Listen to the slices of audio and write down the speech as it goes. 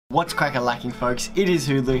What's crack-a-lacking, folks? It is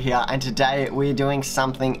Hulu here, and today we're doing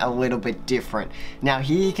something a little bit different. Now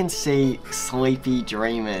here you can see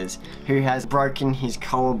Sleepydreamerz, who has broken his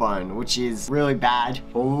collarbone, which is really bad.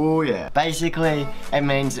 Oh yeah. Basically, it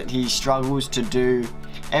means that he struggles to do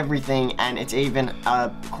everything, and it's even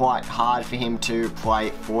quite hard for him to play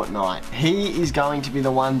Fortnite. He is going to be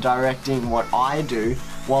the one directing what I do,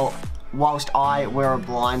 whilst I wear a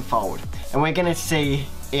blindfold. And we're gonna see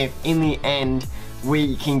if, in the end,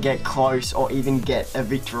 we can get close or even get a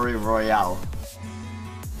victory royale.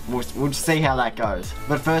 We'll see how that goes.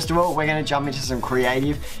 But first of all, we're going to jump into some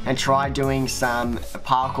creative and try doing some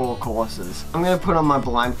parkour courses. I'm going to put on my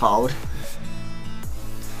blindfold.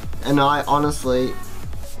 And I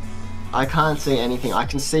can't see anything. I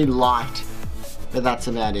can see light, but that's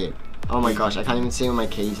about it. Oh my gosh, I can't even see where my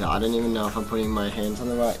keys are. I don't even know if I'm putting my hands on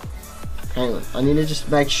the right. Hang on, I need to just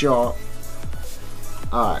make sure.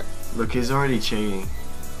 Alright. Look, he's already cheating.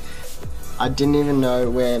 I didn't even know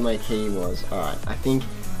where my key was. Alright, I think...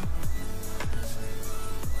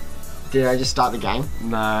 Did I just start the game?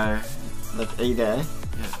 No. That's E there?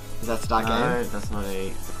 Yeah. Is that start game? No, that's not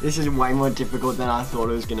E. This is way more difficult than I thought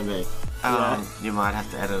it was going to be. Yeah. You might have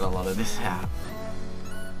to edit a lot of this out.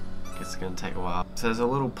 It's going to take a while. So there's a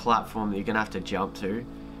little platform that you're going to have to jump to.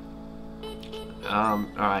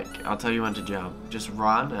 Alright, I'll tell you when to jump. Just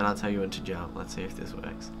run and I'll tell you when to jump. Let's see if this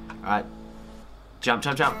works. Alright. Jump,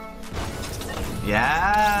 jump, jump.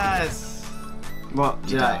 Yes! What?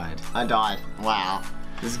 You died. I died. Wow.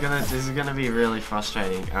 This is gonna be really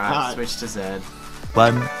frustrating. Alright, switch to Z.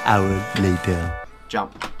 1 hour later.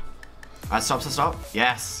 Jump. Alright, stop.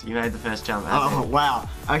 Yes, you made the first jump. Oh, wow.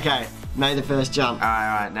 Okay, made the first jump.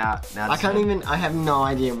 Alright, now I have no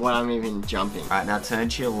idea what I'm even jumping. Alright, now turn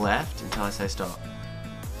to your left until I say stop.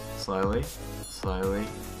 Slowly.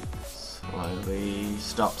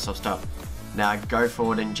 Stop. Now go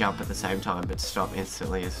forward and jump at the same time, but stop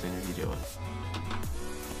instantly as soon as you do it.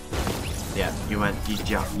 Yeah, you went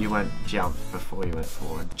jump before you went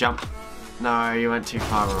forward. Jump. No, you went too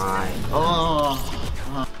far right. Oh.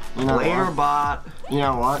 You know what? You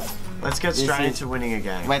know what? Let's get straight into winning a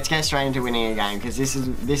game. Let's get straight into winning a game, because this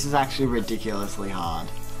is actually ridiculously hard.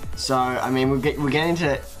 So I mean, we'll get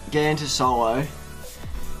into solo.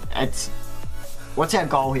 What's our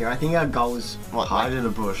goal here? I think our goal is what? Hide in a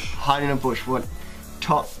bush. Hide in a bush. What?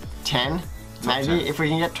 Top 10? Maybe 10. If we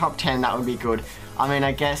can get top 10, that would be good. I mean,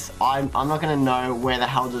 I guess I'm not gonna know where the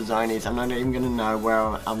hell the zone is. I'm not even gonna know where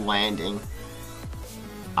I'm landing.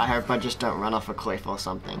 I hope I just don't run off a cliff or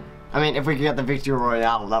something. I mean, if we could get the victory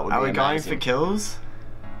royale, that would be amazing. Are we going for kills?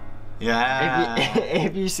 Yeah.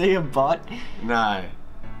 If you see a bot. No,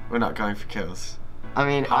 we're not going for kills. I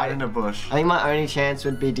mean, hide in a bush. I think my only chance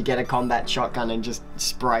would be to get a combat shotgun and just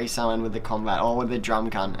spray someone with the combat or with the drum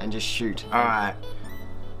gun and just shoot. Alright.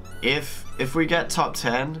 If we get top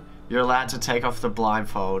 10, you're allowed to take off the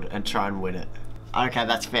blindfold and try and win it. Okay,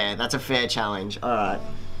 that's fair. That's a fair challenge. Alright.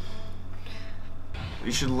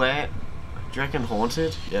 You should land... Do you reckon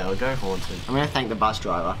haunted? Yeah, I'll go haunted. I'm gonna thank the bus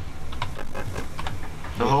driver.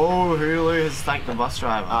 Oh, Hulu has thanked the bus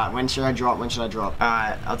driver. Alright, when should I drop?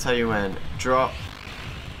 Alright, I'll tell you when. Drop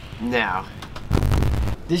now.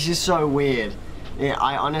 This is so weird. Yeah,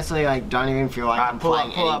 I honestly don't even feel like I'm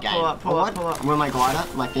playing any game. Pull up. Where my glider?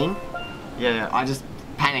 My thing? Yeah. I just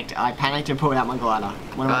panicked. I panicked and pulled out my glider.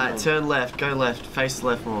 What am I doing? Turn left. Go left. Face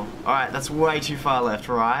left more. Alright, that's way too far left,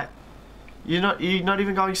 right? You're not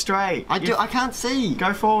even going straight. I can't see.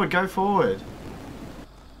 Go forward.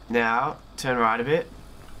 Now, turn right a bit.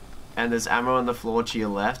 And there's ammo on the floor to your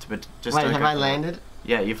left, but just wait, don't have I landed?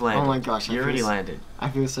 Yeah, you've landed. Oh my gosh, you already landed. I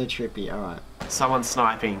feel so trippy. Alright. Someone's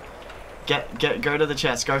sniping. Go to the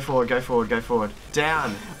chest. Go forward.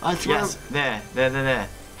 Down. Yes, there.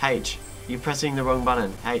 H. You're pressing the wrong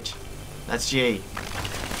button. H. That's G.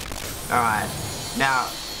 Alright. Now,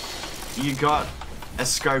 you got a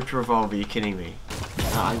scoped revolver. You're kidding me.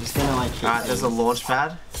 No, I'm just gonna hit Alright, there's a launch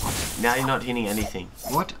pad. Now you're not hitting anything.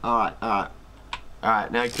 What? Alright.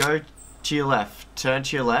 Alright, now go to your left. Turn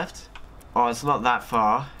to your left. Oh, it's not that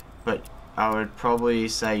far, but I would probably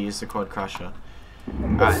say use the quad crusher.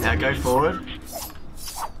 Alright, now go forward.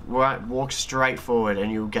 Right, walk straight forward and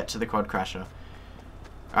you'll get to the quad crusher.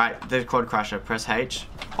 Alright, the quad crusher. Press H.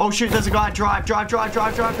 Oh shoot, there's a guy. Drive.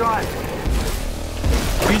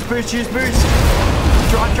 Use boost.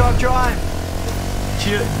 Drive. No,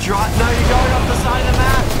 you're going off the side of the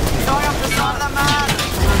map.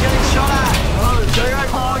 You're getting shot at. Go.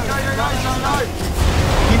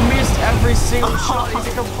 He missed every single shot. He's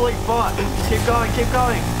a complete bot. Keep going.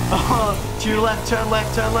 To your left, turn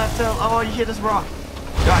left. Oh, you hit his rock.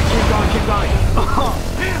 Alright, keep going, keep going.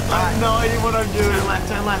 I have no idea what I'm doing. Turn left,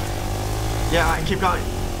 turn left. Yeah, alright, keep going.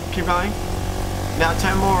 Keep going. Now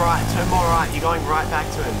turn more right, turn more right. You're going right back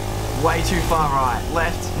to him. Way too far right.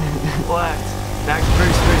 Left, left. Now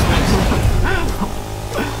boost, boost, boost.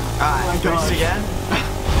 Alright, boost again.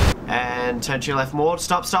 And turn to your left more.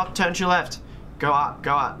 Stop, stop, turn to your left. Go up,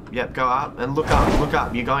 go up. Yep, go up. And look up, look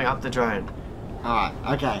up. You're going up the drone. Alright,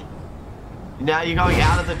 okay. Now you're going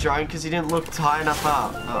out of the drone because you didn't look high enough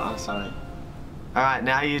up. Oh, sorry. Alright,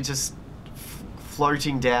 now you're just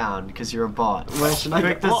floating down because you're a bot. Where should I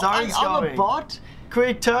Quick, go? the zone's I'm going. a bot?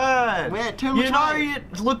 Quick, turn! Where? Turn You which know, way? you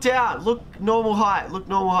look down. Look normal height. Look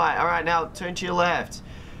normal height. Alright, now turn to your left.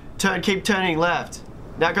 Turn, keep turning left.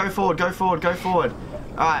 Now go forward, go forward, go forward.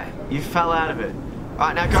 Alright, you fell out of it.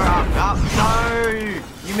 Alright, now go up, up. No!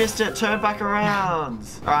 You missed it. Turn back around.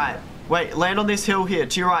 Alright, wait, land on this hill here.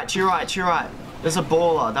 To your right, to your right, to your right. There's a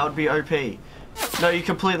baller. That would be OP. No, you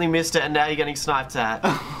completely missed it and now you're getting sniped at.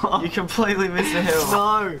 You completely missed the hill.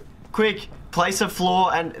 No! Quick, place a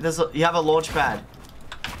floor and you have a launch pad.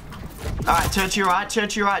 Alright, turn to your right, turn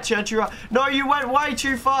to your right, turn to your right. No, you went way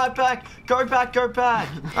too far back. Go back, go back.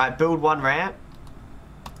 Alright, build one ramp.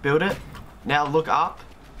 Build it. Now look up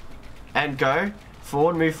and go.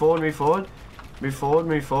 Forward, move forward, move forward. Move forward,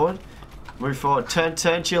 move forward. Move forward. Turn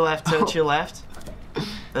to your left, turn to your left.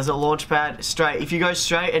 There's a launch pad. Straight. If you go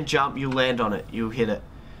straight and jump, you'll land on it. You'll hit it.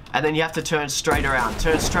 And then you have to turn straight around.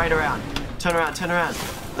 Turn straight around. Turn around, turn around.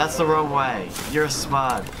 That's the wrong way. You're a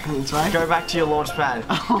smart. That's right. Go back to your launch pad.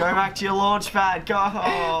 Go back to your launch pad. Go.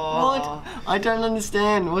 What? I don't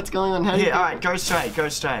understand. What's going on? How do you Alright, go straight, go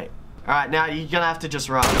straight. Alright, now you're gonna have to just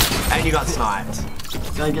run. And you got sniped.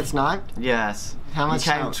 Did I get sniped? Yes. How much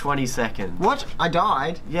You came health? 20 seconds. What? I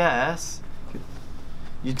died? Yes.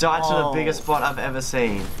 You died to the Oh. biggest bot I've ever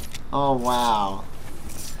seen. Oh, wow.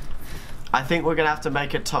 I think we're gonna have to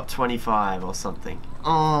make it top 25 or something.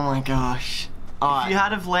 Oh my gosh. If you Alright.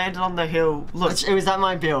 had have landed on the hill, look. Was that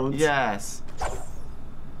my build? Yes.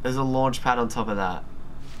 There's a launch pad on top of that.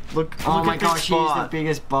 Look, Oh look my at this gosh, he's the spot.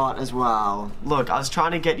 biggest bot as well. Look, I was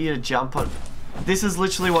trying to get you to jump on. This is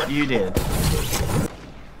literally what you did.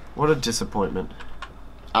 What a disappointment.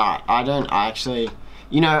 Alright, I actually,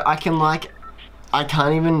 you know, I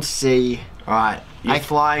can't even see, Alright, you're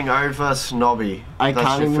flying over Snobby. I That's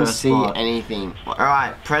can't your even first see spot. anything.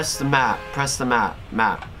 Alright, press the map. Press the map.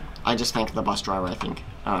 Map. I just think the bus driver, I think.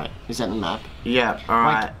 Alright, is that the map? Yeah,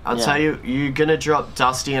 alright. Like, I'll yeah. tell you, you're gonna drop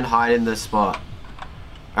Dusty and hide in this spot.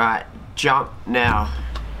 Alright, jump now.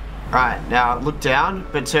 Alright, now look down,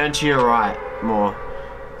 but turn to your right more.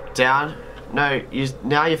 Down. No,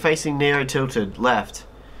 now you're facing Neo tilted, left.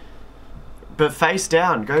 But face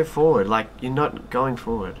down, go forward, like you're not going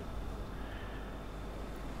forward.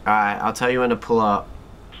 Alright, I'll tell you when to pull up.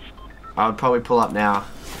 I would probably pull up now.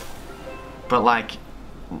 But like,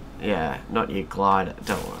 yeah, not you glide,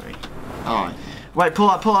 don't worry. Alright. Wait, pull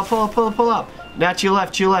up, pull up, pull up, pull up, pull up. Now to your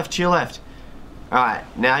left, to your left, to your left. Alright,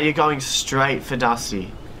 now you're going straight for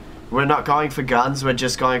Dusty. We're not going for guns, we're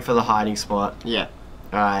just going for the hiding spot. Yeah.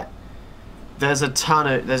 Alright. There's a ton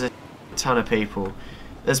of people.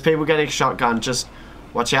 There's people getting shotgun, just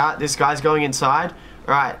watch out. This guy's going inside.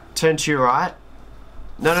 Alright, turn to your right.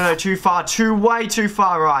 No, too far, way too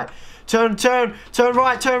far right. Turn right, turn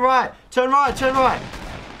right, turn right.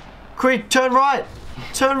 Quick, turn right.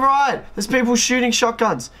 There's people shooting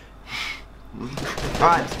shotguns.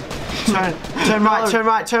 Alright, turn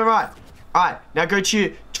right. Alright, now go to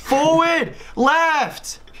you. Forward,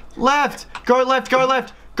 left, go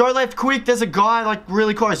left, quick. There's a guy like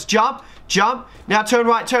really close. Jump. Now turn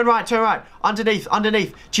right. Underneath.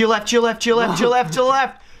 To your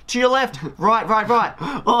left. Right.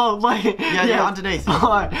 Oh, wait. Yeah, underneath.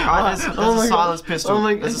 Alright, There's a silence pistol. Oh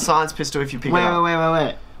my There's a silence pistol if you pick it up.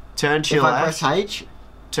 Wait. Turn to If your I left. press H,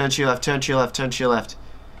 Turn to your left.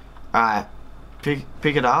 Alright. Pick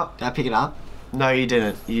it up. did I pick it up? No, you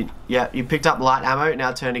didn't. You picked up light ammo.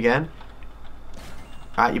 Now turn again.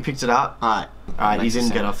 Alright, you picked it up. Alright. Alright, you Makes didn't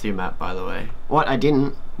sense. get off your map, by the way. What? I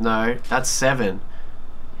didn't. No, that's 7.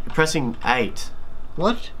 You're pressing 8.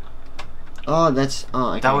 What? Oh, that's...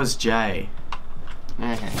 Oh, okay. That was J.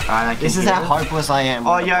 Okay. Alright, This is how hopeless I am.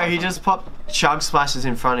 Oh, yo, he just popped chug splashes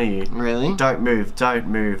in front of you. Really? Don't move.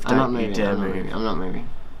 I'm not moving. You dare move. I'm not moving.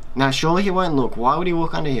 Now, surely he won't look. Why would he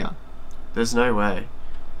walk under here? There's no way.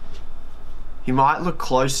 He might look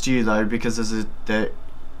close to you though, because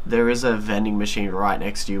there is a vending machine right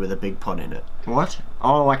next to you with a big pot in it. What?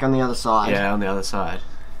 Oh, like on the other side. Yeah, on the other side.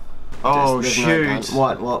 Oh There's no shoot!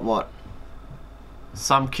 gun. What?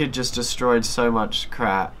 Some kid just destroyed so much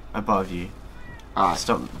crap above you. Alright.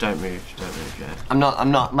 Stop, don't move, yeah. I'm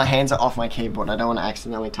not, my hands are off my keyboard. I don't want to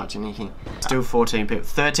accidentally touch anything. Still 14 people,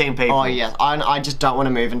 13 people. Oh yes, I just don't want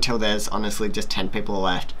to move until there's honestly just 10 people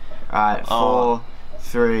left. Alright, 4,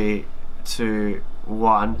 3, 2,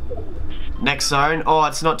 1. Next zone. Oh,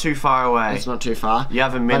 it's not too far away. It's not too far. You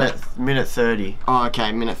have a minute, minute 30. Oh,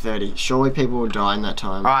 okay, minute 30. Surely people will die in that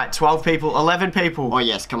time. Alright, 12 people, 11 people. Oh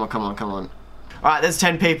yes, come on. Alright, there's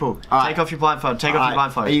 10 people. All right. Take off your blindfold, take off your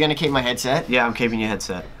blindfold. Are you going to keep my headset? Yeah, I'm keeping your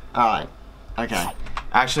headset. Alright, okay.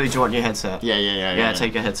 Actually, do you want your headset? Yeah,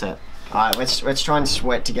 Take your headset. Alright, let's try and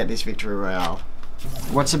sweat to get this victory royale.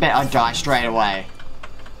 What's the bet I die straight away?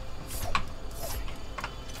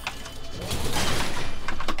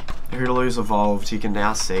 Hoodaloo's evolved, you can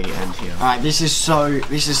now see and hear. Alright, this is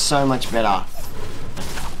so much better.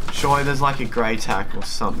 Surely there's like a grey tack or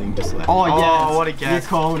something just left. Oh yeah, what a guess. You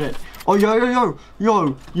called it. Oh yo,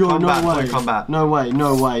 Combat, no way. combat. No way.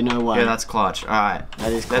 Yeah, that's clutch. Alright.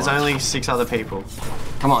 That is There's clutch. only 6 other people.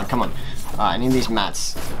 Come on. Alright, I need these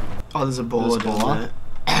mats. Oh, there's a baller down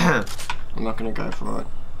there. I'm not gonna go for it.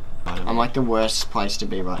 I'm like the worst place to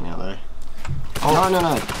be right now though. Oh. No.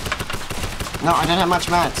 No, I don't have much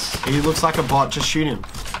mats. He looks like a bot, just shoot him.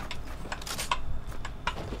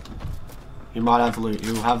 He might have loot,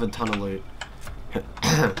 he'll have a ton of loot.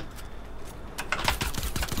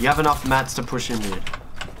 You have enough mats to push him, dude.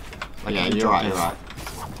 Like, Yeah, if you you're drop right. him.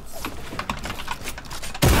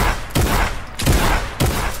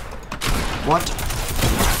 What?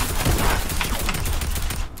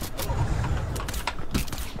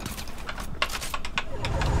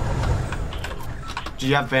 Do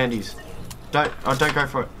you have bandies? Don't go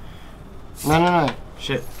for it. No.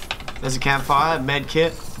 Shit. There's a campfire, med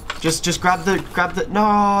kit. Just grab the,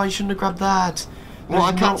 no, you shouldn't have grabbed that. Well,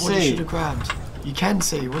 I That's can't not what you see. should have grabbed. You can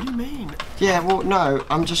see, what do you mean? Yeah, well, no,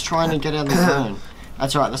 I'm just trying to get out of the zone.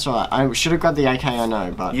 That's right. I should have grabbed the AK, I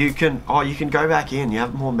know, but... You can go back in, you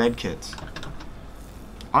have more med kits.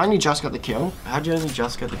 I only just got the kill. How'd you only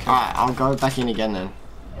just get the kill? Alright, I'll go back in again then.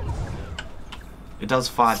 It does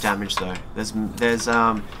 5 damage though. There's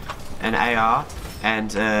an AR and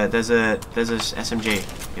there's a SMG.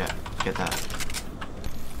 Yeah, get that.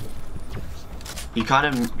 You kind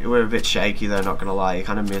of were a bit shaky though, not gonna lie. You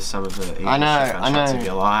kind of missed some of the easiest shots of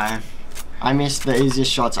your life. I missed the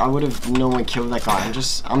easiest shots. I would have normally killed that guy.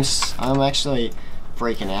 I'm actually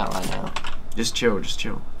freaking out right now. Just chill.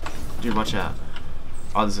 Dude, watch out.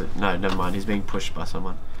 Oh, no, never mind. He's being pushed by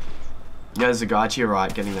someone. Yeah, there's a guy to your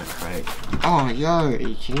right getting that crate. Oh, yo, are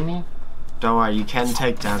you kidding me? Don't worry, you can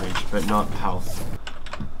take damage, but not health.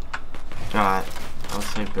 Alright, I'll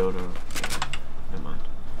say builder. Yeah, never mind.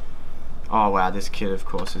 Oh wow, this kid of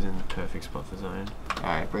course is in the perfect spot for zone.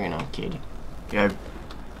 Alright, bring it on, kid. Yeah,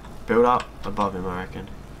 build up above him, I reckon.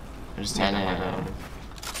 And just take No. on him.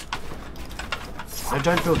 No,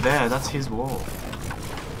 don't build there, that's his wall.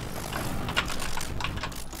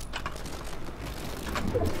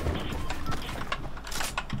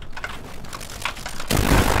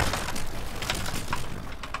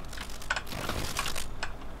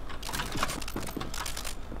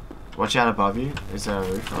 Watch out above you. Is there a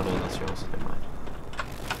roof? Oh no, that's yours. Never mind.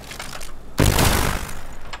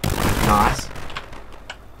 Nice.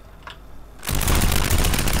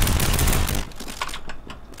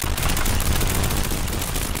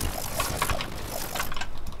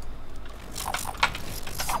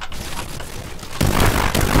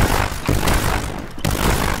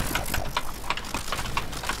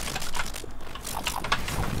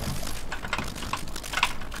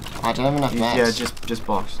 I don't have enough mats. Yeah, just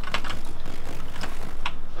box.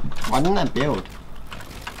 Why didn't that build?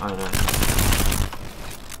 I don't know.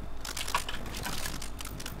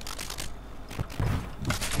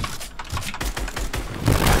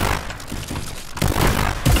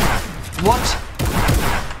 What?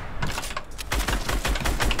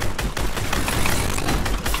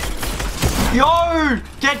 Yo!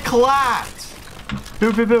 Get clapped!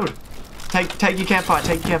 Build. Take your campfire,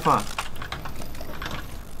 take your campfire.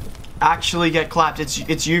 Actually get clapped, it's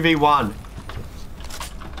UV1.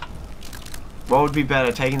 What would be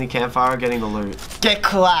better, taking the campfire or getting the loot? Get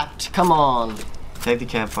clapped, come on. Take the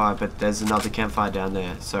campfire, but there's another campfire down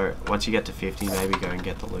there. So once you get to 50, maybe go and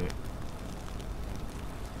get the loot.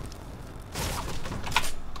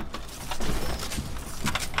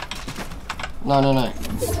 No.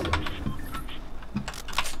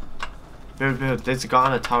 Build. There's a guy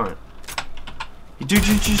on a turret. Dude,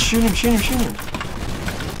 just shoot him.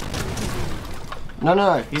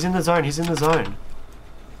 No. He's in the zone.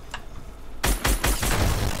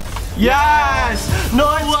 Yes! No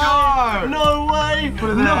Let's way! go! No way! Put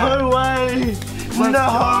it there. No way! Let's No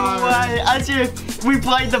go. way! As if we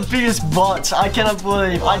played the biggest bots. I cannot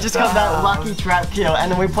believe. I just got that lucky trap kill,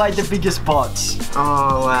 and then we played the biggest bots.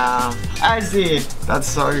 Oh, wow. As if. That's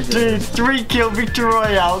so good. Dude, 3-kill victory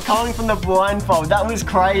royale coming from the blindfold. That was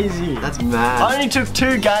crazy. That's mad. I only took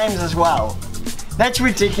 2 games as well. That's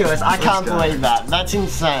ridiculous. I can't go. believe that. That's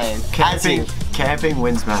insane. Camping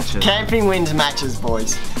wins matches. Camping wins matches,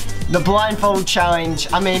 boys. The blindfold challenge,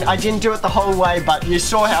 I mean, I didn't do it the whole way, but you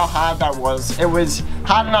saw how hard that was. It was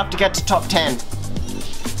hard enough to get to top 10.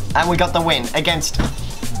 And we got the win against,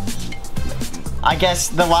 I guess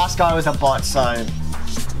the last guy was a bot, so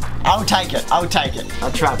I'll take it. I'll take it.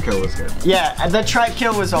 That trap kill was good. Yeah, and the trap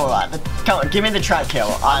kill was alright. Come on, give me the trap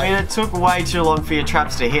kill. I mean, it took way too long for your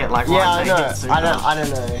traps to hit. Like, yeah, I know. I don't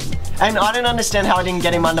know. And I don't understand how I didn't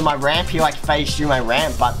get him under my ramp. He like phased through my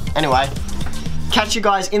ramp, but anyway. Catch you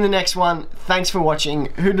guys in the next one. Thanks for watching.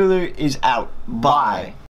 Hoodaloo is out. Bye.